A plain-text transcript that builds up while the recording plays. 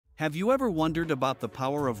Have you ever wondered about the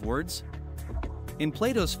power of words? In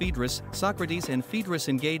Plato's Phaedrus, Socrates and Phaedrus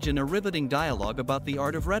engage in a riveting dialogue about the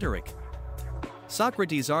art of rhetoric.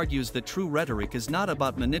 Socrates argues that true rhetoric is not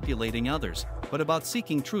about manipulating others, but about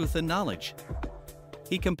seeking truth and knowledge.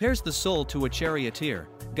 He compares the soul to a charioteer,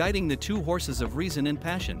 guiding the two horses of reason and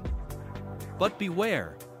passion. But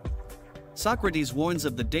beware! Socrates warns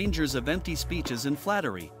of the dangers of empty speeches and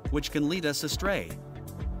flattery, which can lead us astray.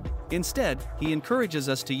 Instead, he encourages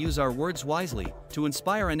us to use our words wisely, to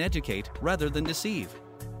inspire and educate, rather than deceive.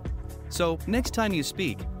 So, next time you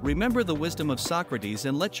speak, remember the wisdom of Socrates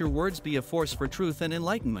and let your words be a force for truth and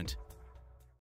enlightenment.